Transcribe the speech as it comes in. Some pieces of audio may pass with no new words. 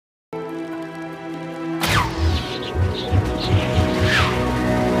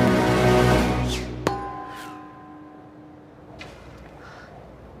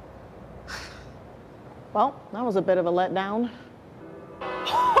Well, that was a bit of a letdown.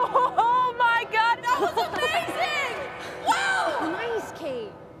 Oh my God, that was amazing! Wow! Nice,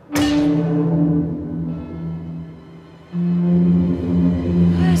 Kate.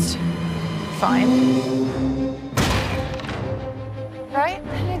 That's fine. Right?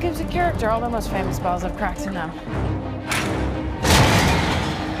 It gives a character all the most famous balls I've cracked in them.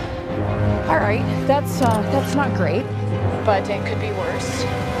 All right, that's not great, but it could be worse.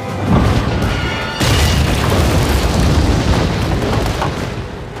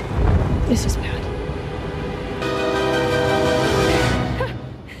 This is bad.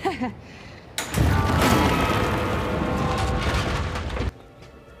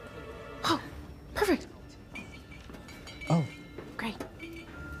 Oh, perfect. Oh. Great.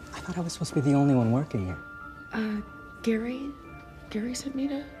 I thought I was supposed to be the only one working here. Gary sent me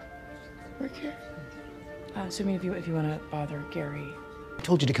to work here. Assuming if you want to bother Gary. I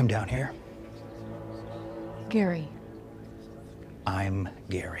told you to come down here. Gary. I'm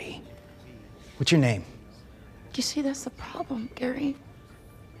Gary. What's your name? You see, that's the problem, Gary.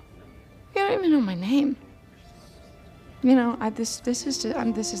 You don't even know my name. You know, this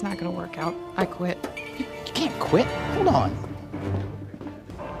is not gonna work out. I quit. You can't quit. Hold on.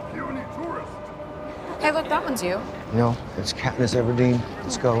 Hey, look, that one's you. No, it's Katniss Everdeen.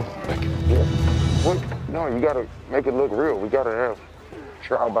 Let's go. Yeah. What? No, you gotta make it look real. We gotta have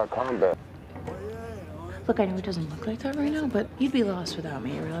trial by combat. Look, I know it doesn't look like that right now, but you'd be lost without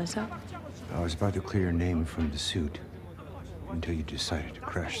me. You realize that? I was about to clear your name from the suit until you decided to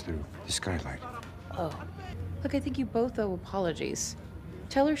crash through the skylight. Oh. Look, I think you both owe apologies.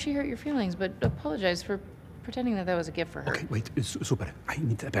 Tell her she hurt your feelings, but apologize for pretending that was a gift for her. Okay, wait, super. I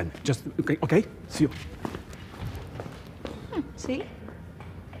need a pen. Just, okay? See you. See?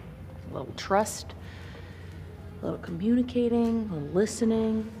 A little trust, a little communicating, a little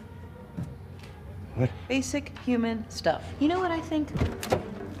listening. What? Basic human stuff. You know what I think?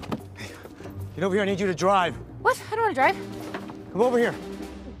 Get over here, I need you to drive. What? I don't want to drive. Come over here.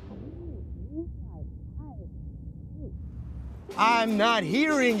 I'm not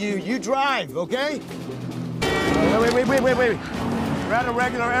hearing you. You drive, okay? Wait. We're out of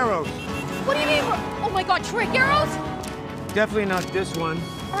regular arrows. What do you mean? Oh my God, trick arrows? Definitely not this one.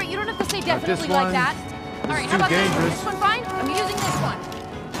 All right, you don't have to say definitely one. like that. All right, how too about dangerous. this one? Fine? I'm using this one.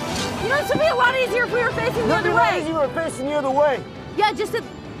 You know, this would be a lot easier if we were facing the other way. You were facing the other way. Yeah, just that.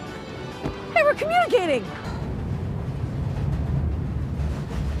 Hey, we're communicating.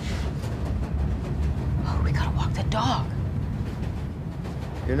 Oh, we gotta walk the dog.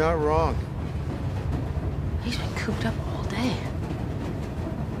 You're not wrong. He's been cooped up all day.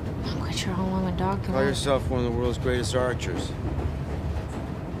 I'm not quite sure how long a dog can Call live. yourself one of the world's greatest archers.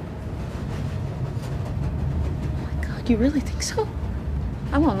 Oh my God, you really think so?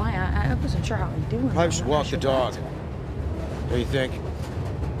 I won't lie, I wasn't sure how I'd do it. Probably should walk the dog. What do you think?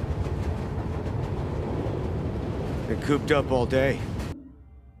 Been cooped up all day.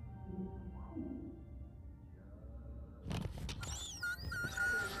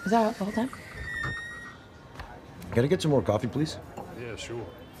 Is that all done? Can I get some more coffee, please? Yeah, sure.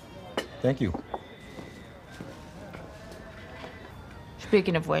 Thank you.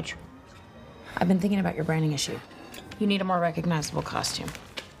 Speaking of which, I've been thinking about your branding issue. You need a more recognizable costume.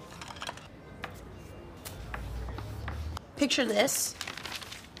 Picture this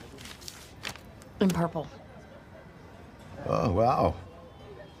in purple. Oh, wow.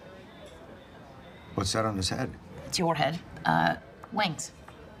 What's that on his head? It's your head. Wings.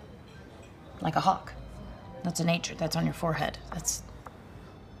 Like a hawk. That's a nature. That's on your forehead. That's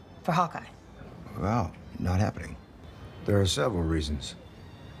for Hawkeye. Wow, not happening. There are several reasons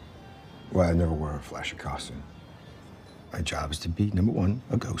why I never wear a flashy costume. My job is to be, number one,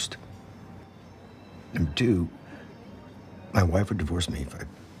 a ghost. Number two, my wife would divorce me if I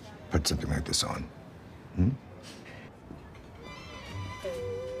put something like this on.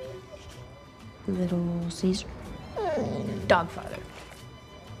 Little Caesar. Dogfather.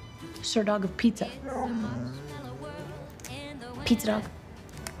 Sir Dog of Pizza. Pizza Dog.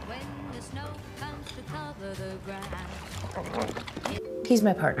 He's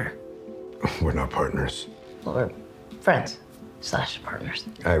my partner. We're not partners. Well, we're friends / partners.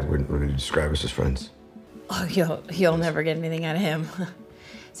 I wouldn't really describe us as friends. Oh, you'll never get anything out of him.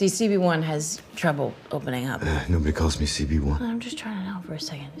 See, CB1 has trouble opening up. Nobody calls me CB1. I'm just trying to know for a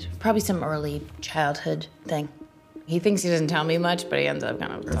second. It's probably some early childhood thing. He thinks he doesn't tell me much, but he ends up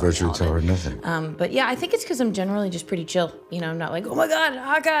kind of. I virtually tell her nothing. But yeah, I think it's because I'm generally just pretty chill. You know, I'm not like, oh my God,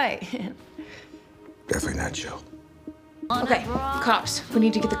 Hawkeye. Definitely not chill. Okay, cops. We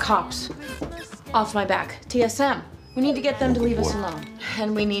need to get the cops off my back. TSM. We need to get them to leave us alone.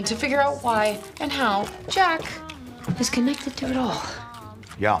 And we need to figure out why and how Jack is connected to it all.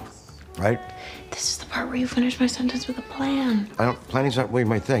 Yeah, right? This is the part where you finish my sentence with a plan. Planning's not really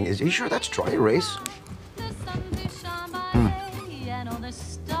my thing. Is you sure that's dry erase?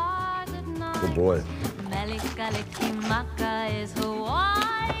 Good boy.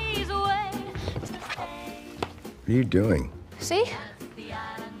 What are you doing? See?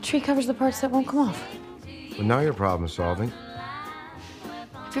 Tree covers the parts that won't come off. Well, now you're problem solving.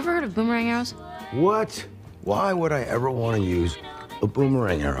 Have you ever heard of boomerang arrows? What? Why would I ever want to use a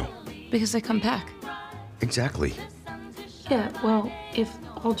boomerang arrow? Because they come back. Exactly. Yeah, well, if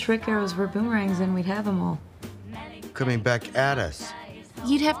all trick arrows were boomerangs, then we'd have them all. Coming back at us.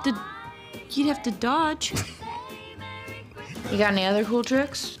 You'd have to dodge. You got any other cool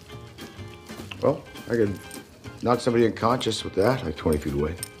tricks? Well, I could knock somebody unconscious with that, like 20 feet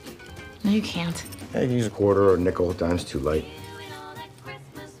away. No, you can't. I can use a quarter or a nickel, dime's too light.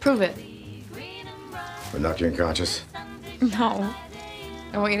 Prove it. Or knock you unconscious. No.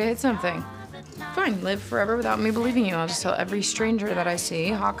 I want you to hit something. Fine, live forever without me believing you. I'll just tell every stranger that I see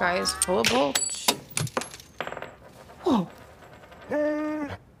Hawkeye is full of bullshit. Whoa.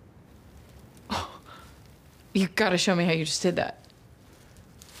 You gotta show me how you just did that.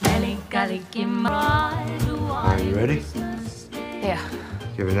 Are you ready? Yeah.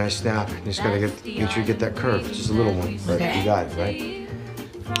 Give it a nice snap. You just gotta make sure you get that curve. Just a little one. Right, Okay. you got it, right?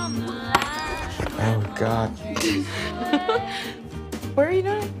 Oh, God. Where are you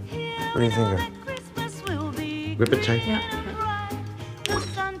doing? What do you think? Whip it tight. Yeah.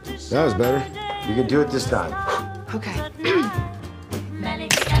 That was better. You can do it this time. Okay.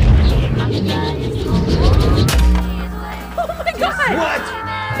 Oh my God! What?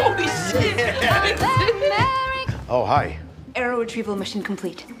 Holy shit! Oh, hi. Arrow retrieval mission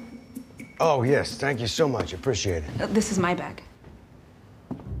complete. Oh, yes. Thank you so much. Appreciate it. This is my bag.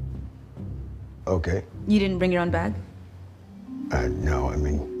 Okay. You didn't bring your own bag? No, I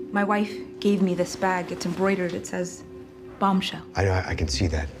mean, My wife gave me this bag. It's embroidered. It says bombshell. I know I can see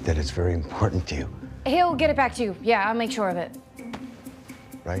that it's very important to you, He'll get it back to you. Yeah, I'll make sure of it.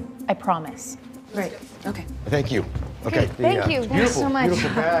 right? I promise. Right. Okay. Thank you. Okay. Thank you. Thanks Beautiful, so much. beautiful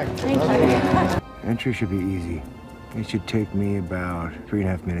bag. Thank you. Entry should be easy. It should take me about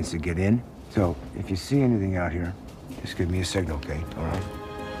 3.5 minutes to get in. So if you see anything out here, just give me a signal, okay? All right?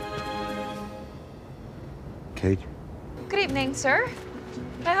 Kate? Good evening, sir.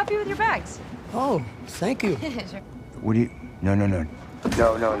 Can I help you with your bags? Oh, thank you. What do you... No. No.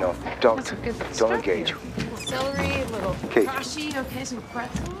 Don't. That's a good Don't start engage. here. A little celery, a little Kate. kashi, okay, some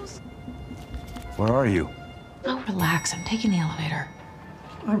pretzels. Where are you? Oh, relax. I'm taking the elevator.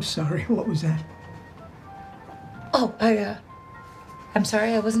 I'm sorry, what was that? Oh, I'm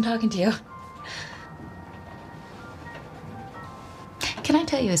sorry. I wasn't talking to you. Can I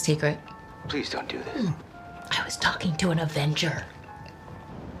tell you a secret? Please don't do this. I was talking to an Avenger.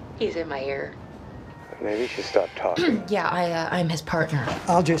 He's in my ear. Maybe you should stop talking. Yeah, I'm his partner.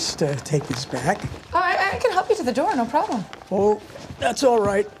 I'll just take this back. Oh, I can help you to the door, no problem. Oh, that's all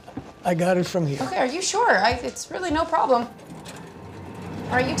right. I got it from here. Okay, are you sure? It's really no problem.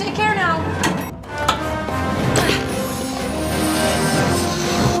 All right, you take care now.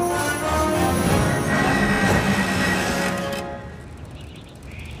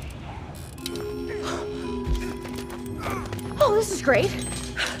 Oh, this is great.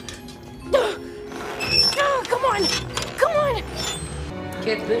 Oh, come on. Come on.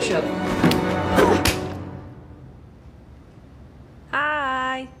 Kate Bishop.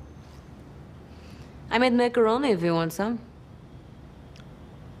 Hi. I made macaroni if you want some.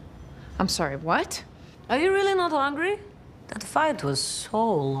 I'm sorry, what? Are you really not hungry? That fight was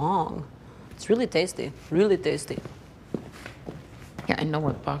so long. It's really tasty, really tasty. Yeah, I know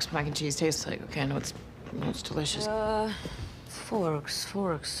what boxed mac and cheese tastes like. Okay, I know it's delicious.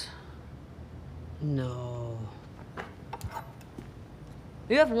 Forks. No.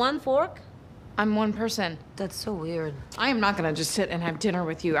 You have one fork? I'm one person. That's so weird. I am not gonna just sit and have dinner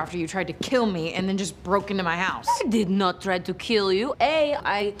with you after you tried to kill me and then just broke into my house. I did not try to kill you. A,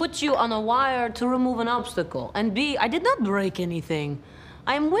 I put you on a wire to remove an obstacle. And B, I did not break anything.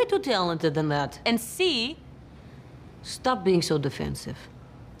 I am way too talented than that. And C, stop being so defensive.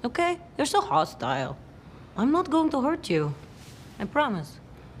 Okay? You're so hostile. I'm not going to hurt you. I promise.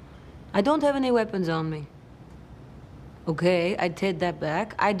 I don't have any weapons on me. Okay, I take that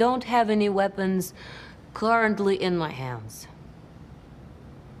back. I don't have any weapons currently in my hands.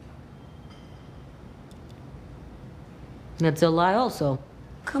 That's a lie also.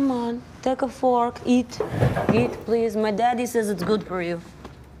 Come on, take a fork, eat. Eat, please. My daddy says it's good for you.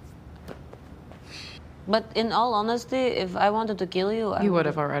 But in all honesty, if I wanted to kill you, I You would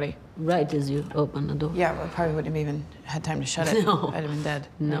have already. Right as you open the door. Yeah, but I probably wouldn't have even had time to shut it. No. I'd have been dead.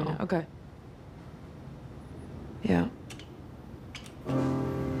 No. Yeah, okay. Yeah.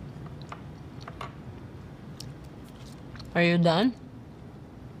 Are you done?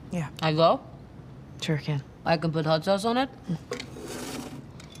 Yeah. I go? Sure can. I can put hot sauce on it?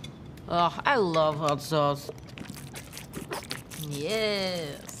 Oh, I love hot sauce.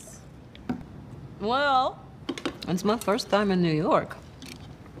 Yes. Well, it's my first time in New York.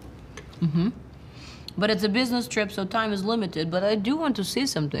 But it's a business trip, so time is limited. But I do want to see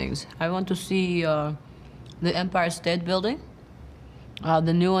some things. I want to see the Empire State Building,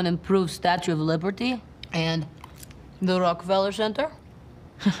 the new and improved Statue of Liberty, and the Rockefeller Center.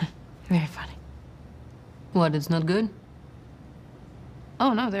 Very funny. What, it's not good?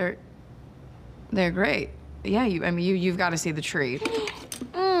 Oh no, they're great. Yeah, you've got to see the tree.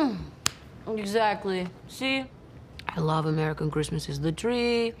 Exactly. See? I love American Christmases. The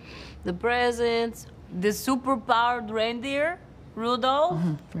tree, the presents, the super-powered reindeer, Rudolph.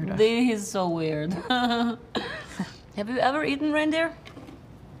 Rudolph. He's so weird. Have you ever eaten reindeer?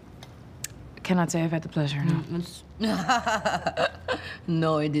 Cannot say I've had the pleasure, no.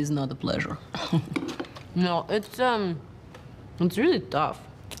 No, it is not a pleasure. No, it's really tough.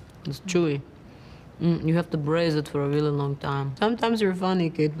 It's chewy. You have to braise it for a really long time. Sometimes you're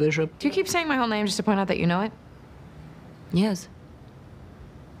funny, Kate Bishop. Do you keep saying my whole name just to point out that you know it? Yes.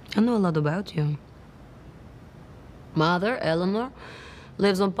 I know a lot about you. Mother, Eleanor,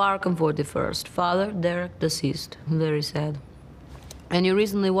 lives on Park and 41st. Father, Derek, deceased. Very sad. And you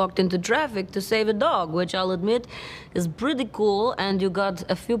recently walked into traffic to save a dog, which I'll admit is pretty cool, and you got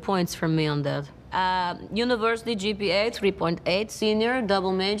a few points from me on that. University GPA 3.8, senior,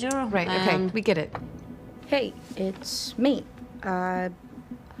 double major. Right, okay, we get it. Hey, it's me.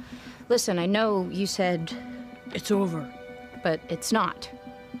 Listen, I know you said it's over, but it's not.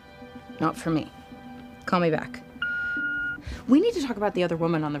 Not for me. Call me back. We need to talk about the other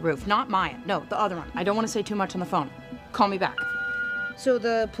woman on the roof, not Maya. No, the other one. I don't want to say too much on the phone. Call me back. So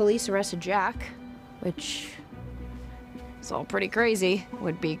the police arrested Jack, which is all pretty crazy.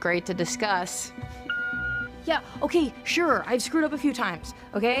 Would be great to discuss. Yeah, okay, sure, I've screwed up a few times,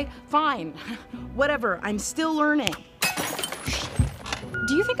 okay? Fine. Whatever, I'm still learning.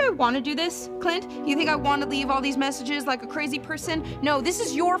 Do you think I want to do this, Clint? You think I want to leave all these messages like a crazy person? No, this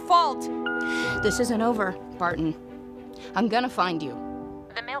is your fault. This isn't over, Barton. I'm gonna find you.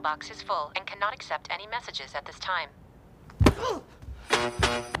 The mailbox is full and cannot accept any messages at this time.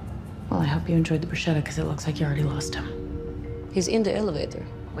 Well, I hope you enjoyed the bruschetta, because it looks like you already lost him. He's in the elevator.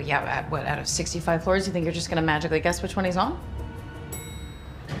 Well, yeah, out of 65 floors, you think you're just gonna magically guess which one he's on?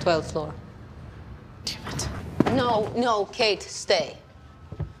 12th floor. Damn it. No, Kate, stay.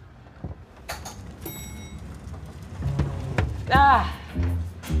 Ah!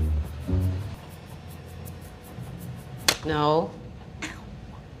 No.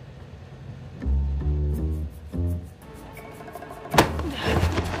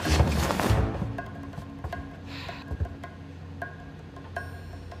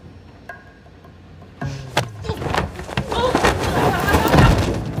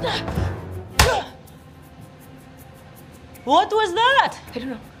 What was that? I don't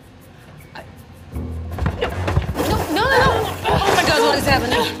know. No! Oh my God, what is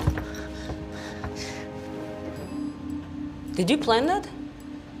happening? Did you plan that?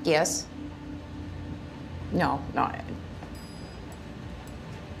 Yes. No. No!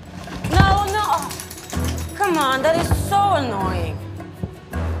 Come on, that is so annoying.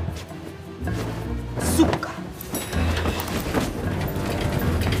 Suka.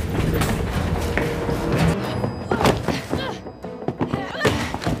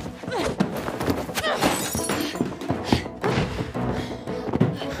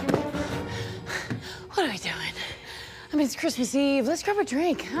 What are we doing? I mean, it's Christmas Eve. Let's grab a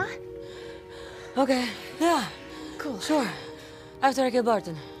drink, huh? Okay, yeah. Cool. Sure. After I kill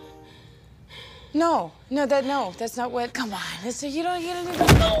Barton. No, that's not what. Come on, you don't need to.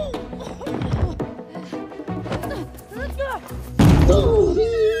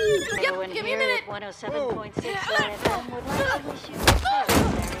 Yep, give me a minute. 107.6 FM would like to wish you a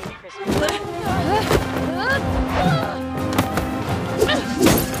Merry Christmas.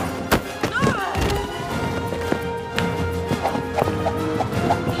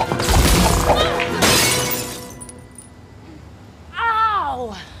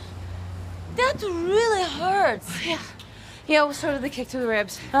 Ow! That really hurts. Yeah, well, so did the kick to the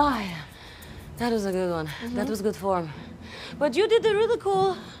ribs. Oh, yeah. That was a good one. That was good form. But you did a really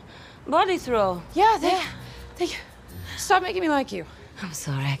cool body throw. Yeah, they stop making me like you. I'm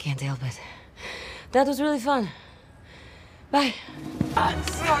sorry, I can't help it. That was really fun. Bye.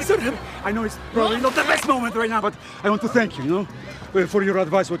 I know it's probably not the best moment right now, but I want to thank you, for your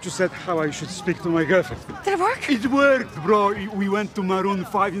advice, what you said, how I should speak to my girlfriend. Did it work? It worked, bro. We went to Maroon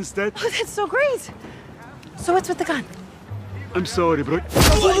 5 instead. Oh, that's so great. So what's with the gun? I'm sorry, bro.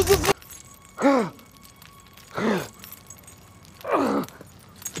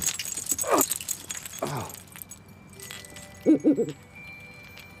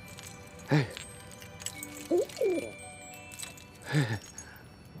 Hey.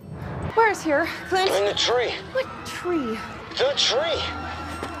 Where's here, Clint? In the tree. What tree? The tree.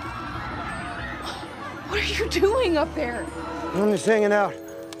 What are you doing up there? I'm just hanging out.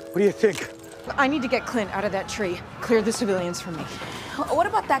 What do you think? I need to get Clint out of that tree. Clear the civilians for me. What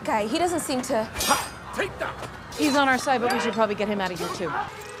about that guy? He doesn't seem to... Take that! He's on our side, but we should probably get him out of here, too.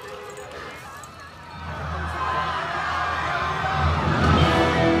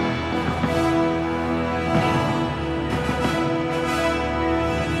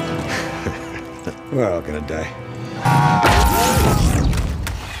 We're all gonna die.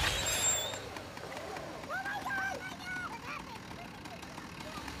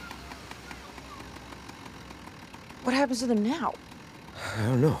 What happens to them now? I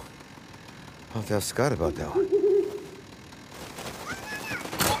don't know. I'll have to ask Scott about that one.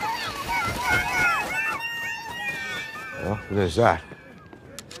 Well, there's that.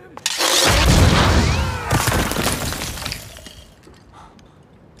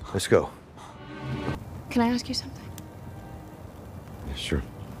 Let's go. Can I ask you something? Yeah, sure.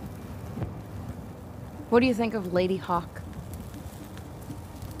 What do you think of Lady Hawk?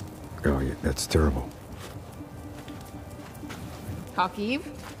 Oh, yeah, that's terrible. Hawk Eve?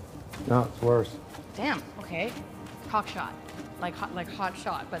 No, it's worse. Damn, okay. Hawk shot. Like hot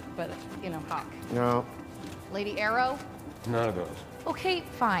shot, but Hawk. No. Lady Arrow? None of those. Okay,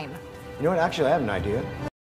 fine. You know what? Actually, I have an idea.